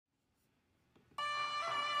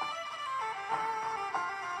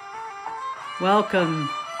Welcome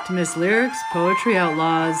to Miss Lyrics Poetry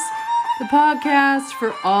Outlaws, the podcast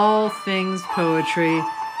for all things poetry.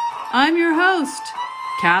 I'm your host,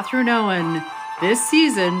 Catherine Owen, this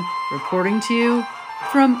season reporting to you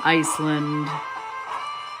from Iceland.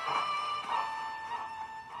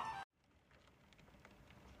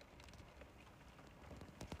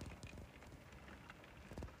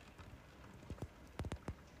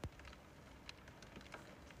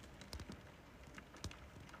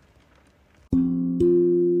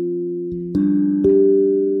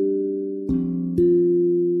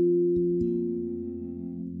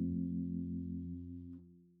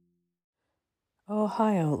 Oh,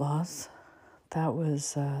 hi, Outlaws. That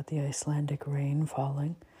was the Icelandic rain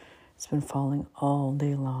falling. It's been falling all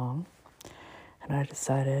day long. And I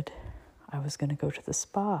decided I was going to go to the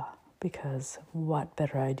spa because what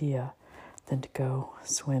better idea than to go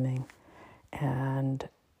swimming and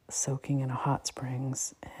soaking in a hot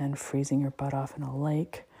springs and freezing your butt off in a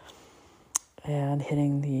lake and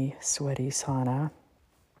hitting the sweaty sauna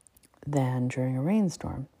than during a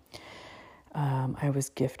rainstorm. I was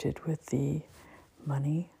gifted with the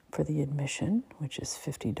money for the admission, which is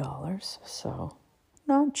 $50, so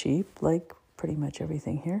not cheap, like pretty much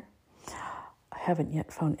everything here. I haven't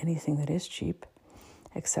yet found anything that is cheap,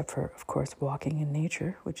 except for, of course, walking in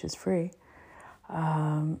nature, which is free.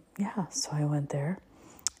 So I went there,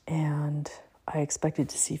 and I expected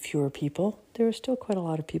to see fewer people. There are still quite a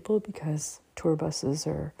lot of people because tour buses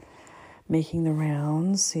are making the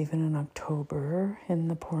rounds, even in October, in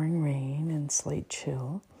the pouring rain and slight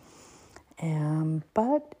chill.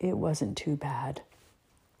 But it wasn't too bad.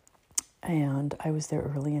 And I was there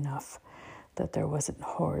early enough that there wasn't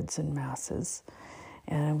hordes and masses.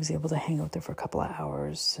 And I was able to hang out there for a couple of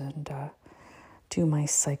hours and do my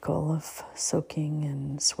cycle of soaking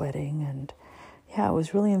and sweating. And yeah, it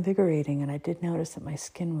was really invigorating. And I did notice that my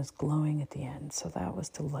skin was glowing at the end. So that was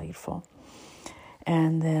delightful.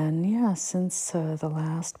 And then, since the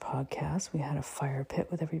last podcast, we had a fire pit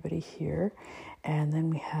with everybody here. And then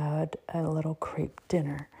we had a little crepe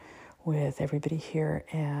dinner with everybody here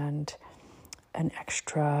and an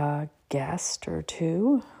extra guest or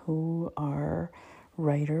two who are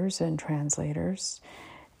writers and translators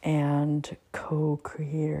and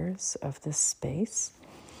co-creators of this space.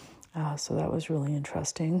 So that was really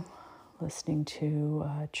interesting, listening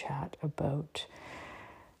to chat about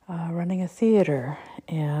running a theater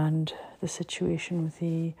and the situation with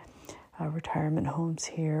the retirement homes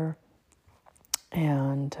here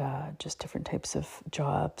and just different types of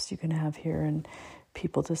jobs you can have here and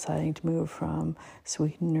people deciding to move from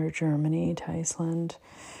Sweden or Germany to Iceland,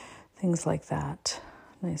 things like that.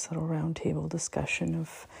 Nice little roundtable discussion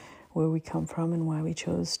of where we come from and why we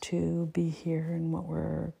chose to be here and what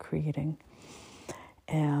we're creating.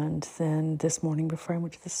 And then this morning before I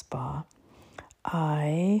went to the spa,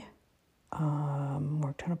 I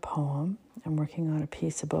worked on a poem. I'm working on a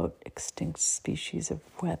piece about extinct species of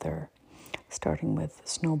weather, starting with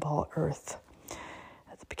Snowball Earth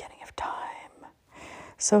at the beginning of time.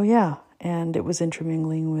 So and it was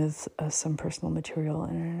intermingling with some personal material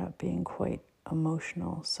and it ended up being quite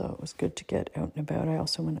emotional. So it was good to get out and about. I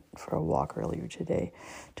also went for a walk earlier today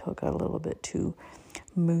till it got a little bit too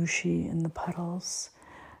mushy in the puddles.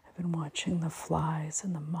 I've been watching the flies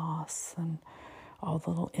and the moths and all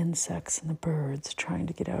the little insects and the birds trying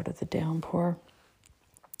to get out of the downpour.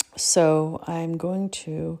 So I'm going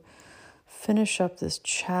to finish up this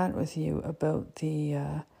chat with you about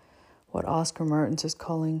the what Oscar Martins is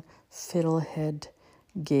calling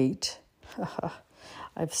Fiddlehead-gate.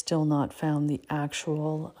 I've still not found the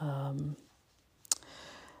actual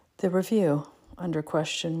the review under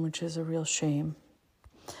question, which is a real shame.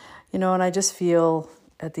 And I just feel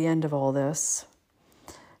at the end of all this,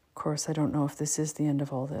 of course, I don't know if this is the end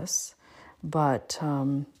of all this, but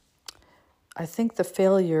I think the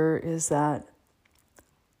failure is that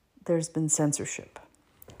there's been censorship.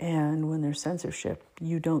 And when there's censorship,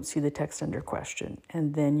 you don't see the text under question.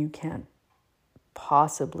 And then you can't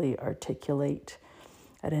possibly articulate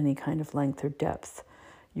at any kind of length or depth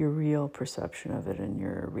your real perception of it and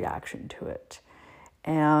your reaction to it.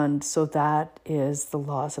 And so that is the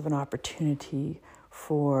loss of an opportunity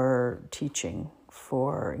for teaching,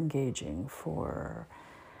 for engaging, for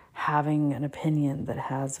having an opinion that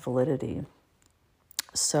has validity.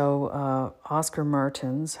 So Oscar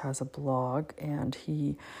Martins has a blog, and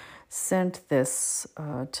he sent this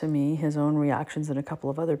to me, his own reactions and a couple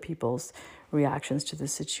of other people's reactions to the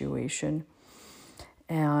situation.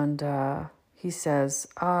 And he says,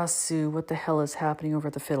 Sue, what the hell is happening over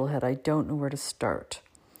at the Fiddlehead? I don't know where to start.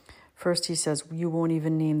 First, he says, you won't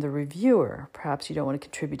even name the reviewer. Perhaps you don't want to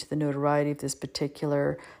contribute to the notoriety of this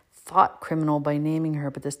particular thought criminal by naming her,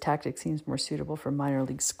 but this tactic seems more suitable for minor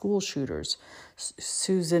league school shooters.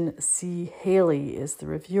 Susan C. Haley is the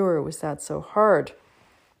reviewer. Was that so hard?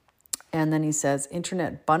 And then he says,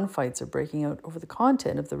 internet bun fights are breaking out over the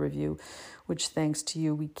content of the review, which thanks to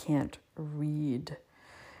you, we can't read.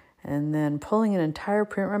 And then pulling an entire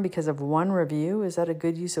print run because of one review, is that a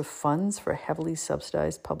good use of funds for a heavily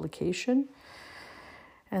subsidized publication?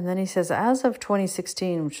 And then he says, as of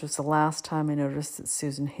 2016, which was the last time I noticed that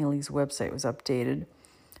Susan Haley's website was updated,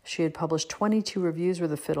 she had published 22 reviews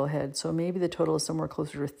with the Fiddlehead, so maybe the total is somewhere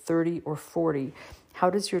closer to 30 or 40. How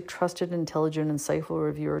does your trusted, intelligent, insightful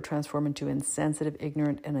reviewer transform into insensitive,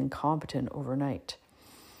 ignorant, and incompetent overnight?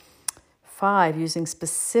 5, using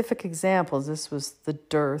specific examples. This was the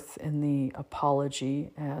dearth in the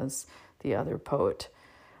apology, as the other poet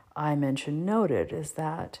I mentioned noted, is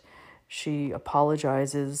that she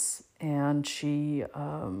apologizes and she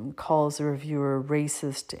calls the reviewer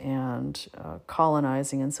racist and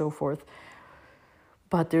colonizing and so forth.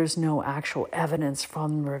 But there's no actual evidence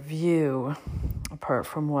from the review, apart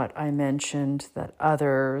from what I mentioned that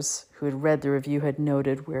others who had read the review had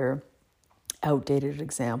noted where outdated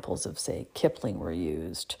examples of, say, Kipling were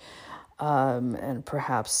used, and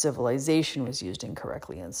perhaps civilization was used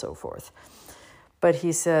incorrectly and so forth. But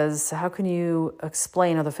he says, how can you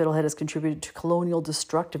explain how the Fiddlehead has contributed to colonial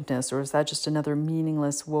destructiveness, or is that just another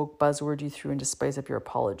meaningless woke buzzword you threw in to spice up your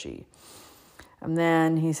apology? And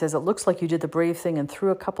then he says, it looks like you did the brave thing and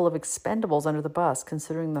threw a couple of expendables under the bus.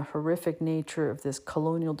 Considering the horrific nature of this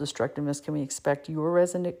colonial destructiveness, can we expect your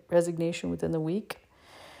resignation within the week?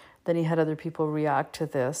 Then he had other people react to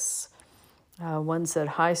this. One said,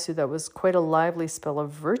 hi, Sue, that was quite a lively spell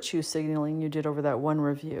of virtue signaling you did over that one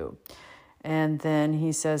review. And then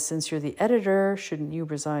he says, since you're the editor, shouldn't you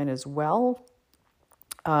resign as well?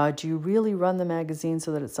 Do you really run the magazine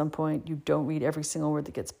so that at some point you don't read every single word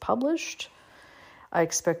that gets published? I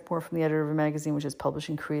expect more from the editor of a magazine which is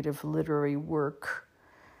publishing creative literary work.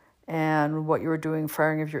 And what you're doing,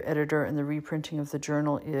 firing of your editor and the reprinting of the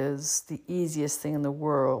journal, is the easiest thing in the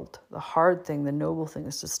world. The hard thing, the noble thing,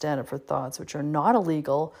 is to stand up for thoughts which are not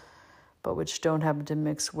illegal, but which don't happen to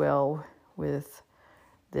mix well with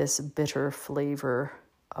this bitter flavor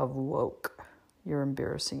of woke. You're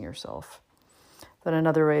embarrassing yourself. Then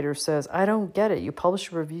another writer says, I don't get it. You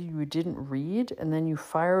published a review you didn't read, and then you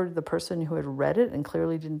fired the person who had read it and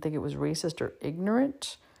clearly didn't think it was racist or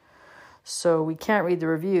ignorant. So we can't read the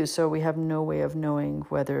review, so we have no way of knowing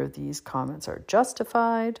whether these comments are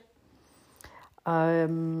justified.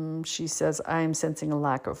 She says, I'm sensing a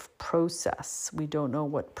lack of process. We don't know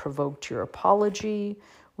what provoked your apology.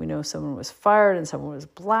 We know someone was fired and someone was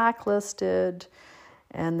blacklisted.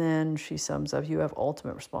 And then she sums up, you have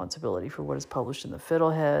ultimate responsibility for what is published in the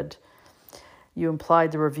Fiddlehead. You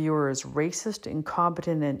implied the reviewer is racist,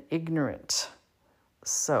 incompetent, and ignorant.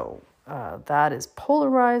 So that is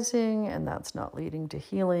polarizing, and that's not leading to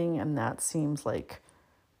healing, and that seems like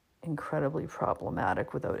incredibly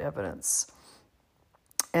problematic without evidence.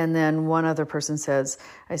 And then one other person says,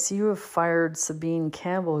 I see you have fired Sabine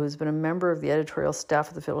Campbell, who's been a member of the editorial staff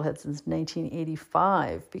of the Fiddlehead since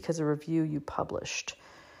 1985 because of a review you published.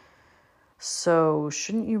 So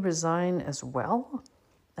shouldn't you resign as well?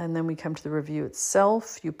 And then we come to the review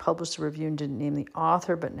itself. You published a review and didn't name the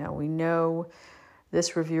author, but now we know.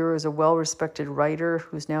 This reviewer is a well-respected writer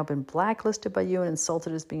who's now been blacklisted by you and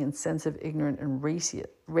insulted as being insensitive, ignorant, and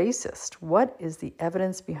racist. What is the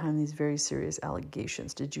evidence behind these very serious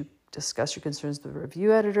allegations? Did you discuss your concerns with the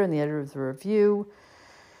review editor and the editor of the review?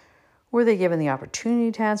 Were they given the opportunity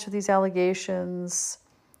to answer these allegations?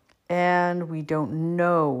 And we don't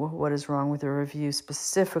know what is wrong with the review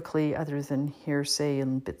specifically, other than hearsay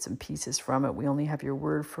and bits and pieces from it. We only have your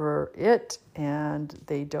word for it, and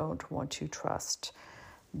they don't want to trust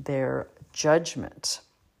their judgment.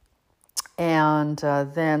 And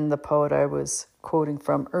then the poet I was quoting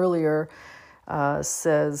from earlier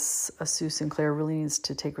says, Sue Sinclair really needs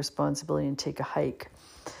to take responsibility and take a hike.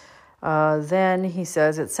 Then he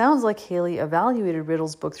says, it sounds like Haley evaluated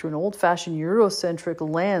Riddle's book through an old-fashioned Eurocentric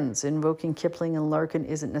lens. Invoking Kipling and Larkin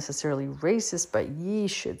isn't necessarily racist, but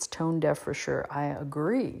yeesh, it's tone-deaf for sure. I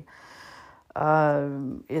agree.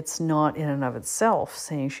 It's not in and of itself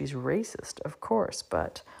saying she's racist, of course,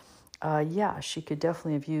 but yeah, she could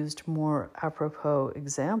definitely have used more apropos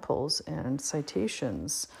examples and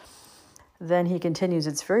citations. Then he continues,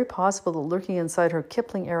 it's very possible that lurking inside her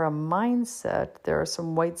Kipling-era mindset, there are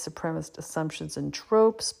some white supremacist assumptions and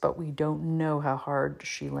tropes, but we don't know how hard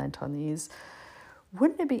she leant on these.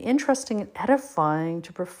 Wouldn't it be interesting and edifying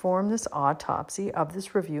to perform this autopsy of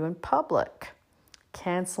this review in public?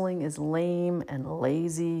 Canceling is lame and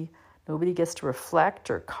lazy, Nobody gets to reflect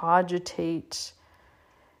or cogitate.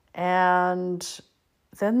 And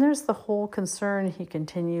then there's the whole concern, he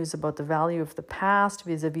continues, about the value of the past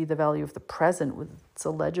vis-a-vis the value of the present with its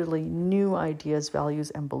allegedly new ideas, values,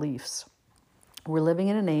 and beliefs. We're living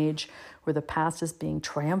in an age where the past is being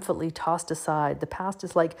triumphantly tossed aside. The past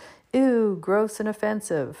is like, ew, gross and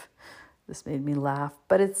offensive. This made me laugh,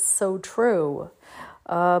 but it's so true.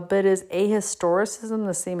 But is ahistoricism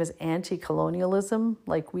the same as anti-colonialism?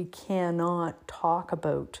 Like, we cannot talk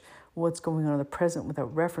about what's going on in the present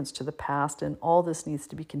without reference to the past, and all this needs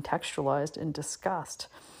to be contextualized and discussed.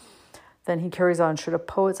 Then he carries on, should a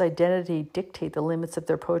poet's identity dictate the limits of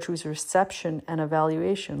their poetry's reception and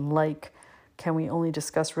evaluation? Like, can we only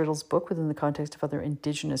discuss Riddle's book within the context of other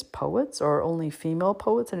Indigenous poets, or only female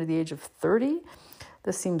poets under the age of 30?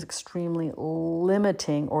 This seems extremely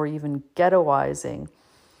limiting or even ghettoizing.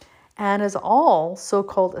 And is all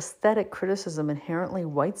so-called aesthetic criticism inherently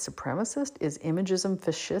white supremacist? Is imagism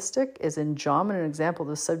fascistic? Is Injamin an example of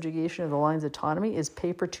the subjugation of the line's autonomy? Is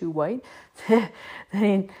paper too white?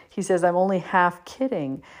 Then he says, I'm only half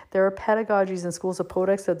kidding. There are pedagogies and schools of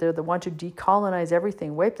poetics out there that want to decolonize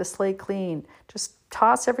everything, wipe the slate clean, just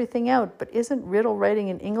toss everything out. But isn't Riddle writing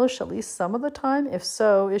in English at least some of the time? If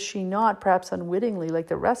so, is she not, perhaps unwittingly, like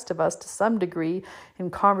the rest of us to some degree, in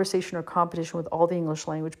conversation or competition with all the English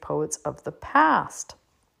language poets of the past?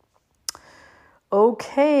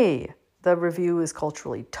 Okay, the review is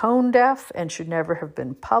culturally tone deaf and should never have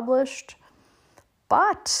been published.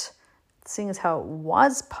 But seeing as how it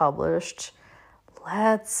was published,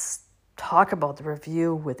 let's talk about the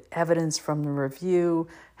review with evidence from the review,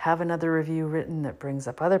 have another review written that brings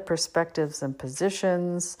up other perspectives and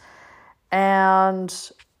positions,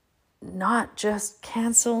 and not just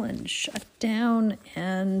cancel and shut down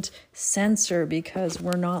and censor, because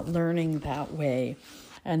we're not learning that way.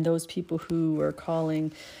 And those people who are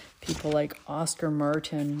calling people like Oscar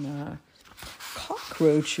Martin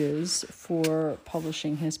cockroaches for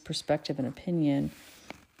publishing his perspective and opinion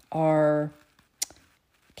are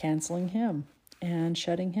canceling him and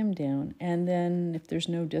shutting him down. And then if there's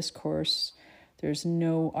no discourse, there's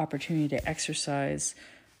no opportunity to exercise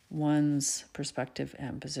one's perspective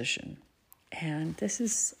and position. And this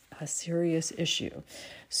is a serious issue.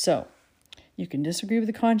 So you can disagree with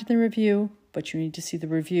the content of the review, but you need to see the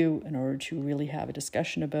review in order to really have a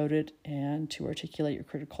discussion about it and to articulate your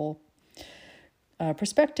critical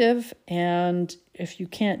perspective. And if you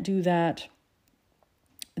can't do that,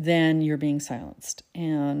 then you're being silenced.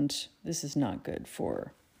 And this is not good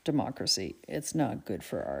for democracy. It's not good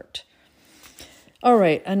for art. All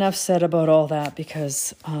right, enough said about all that,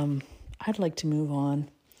 because I'd like to move on.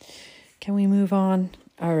 Can we move on?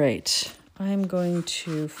 All right, I'm going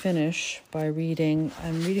to finish by I'm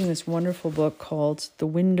reading this wonderful book called The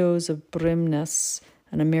Windows of Brimness,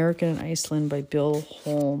 An American in Iceland by Bill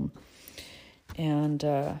Holm.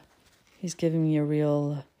 And he's giving me a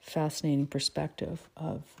real fascinating perspective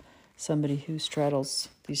of somebody who straddles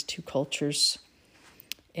these two cultures.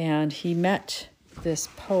 And he met this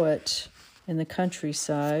poet in the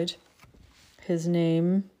countryside. His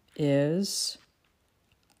name is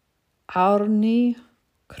Arni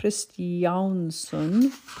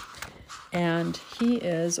Kristjansson, and he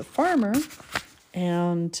is a farmer,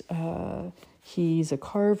 and he's a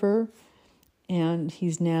carver, and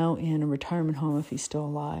he's now in a retirement home if he's still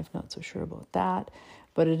alive. Not so sure about that.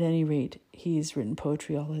 But at any rate, he's written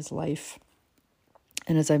poetry all his life.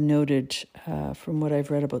 And as I've noted from what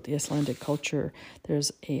I've read about the Icelandic culture,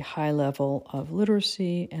 there's a high level of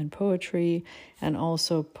literacy and poetry, and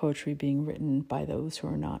also poetry being written by those who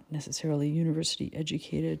are not necessarily university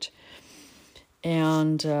educated.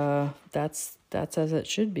 And that's as it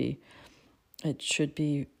should be. It should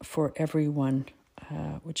be for everyone,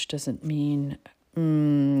 which does not mean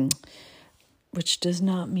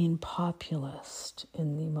populist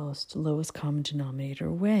in the most lowest common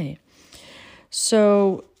denominator way.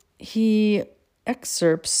 So he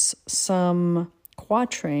excerpts some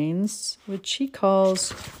quatrains, which he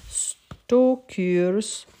calls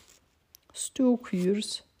stokkurs,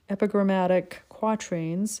 epigrammatic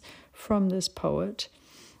quatrains from this poet.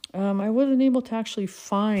 I wasn't able to actually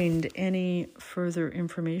find any further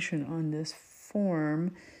information on this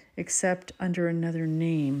form except under another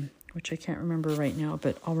name, which I can't remember right now,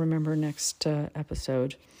 but I'll remember next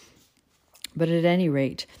episode. But at any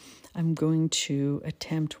rate, I'm going to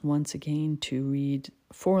attempt once again to read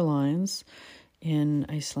 4 lines in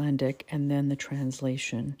Icelandic and then the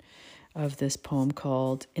translation of this poem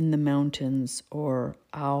called In the Mountains, or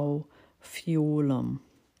Á Fjöllum.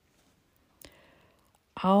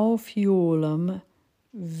 Á fjöllum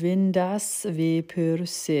vindas vipur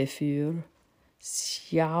sefur,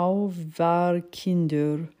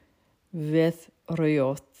 Sjávarkindur við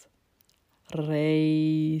rjóð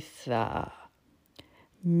reyða.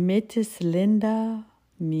 Mittislinda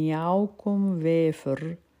mjákum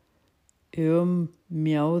vefur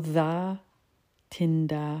mjóða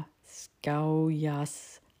tinda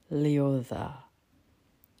skjájas ljóða.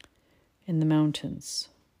 In the mountains.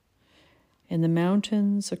 In the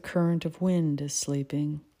mountains, a current of wind is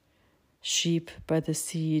sleeping. Sheep by the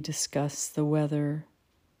sea discuss the weather.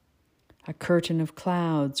 A curtain of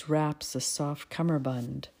clouds wraps a soft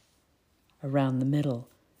cummerbund around the middle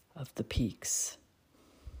of the peaks.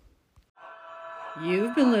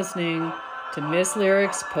 You've been listening to Miss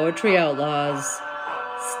Lyric's Poetry Outlaws.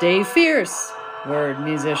 Stay fierce, word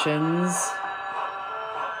musicians.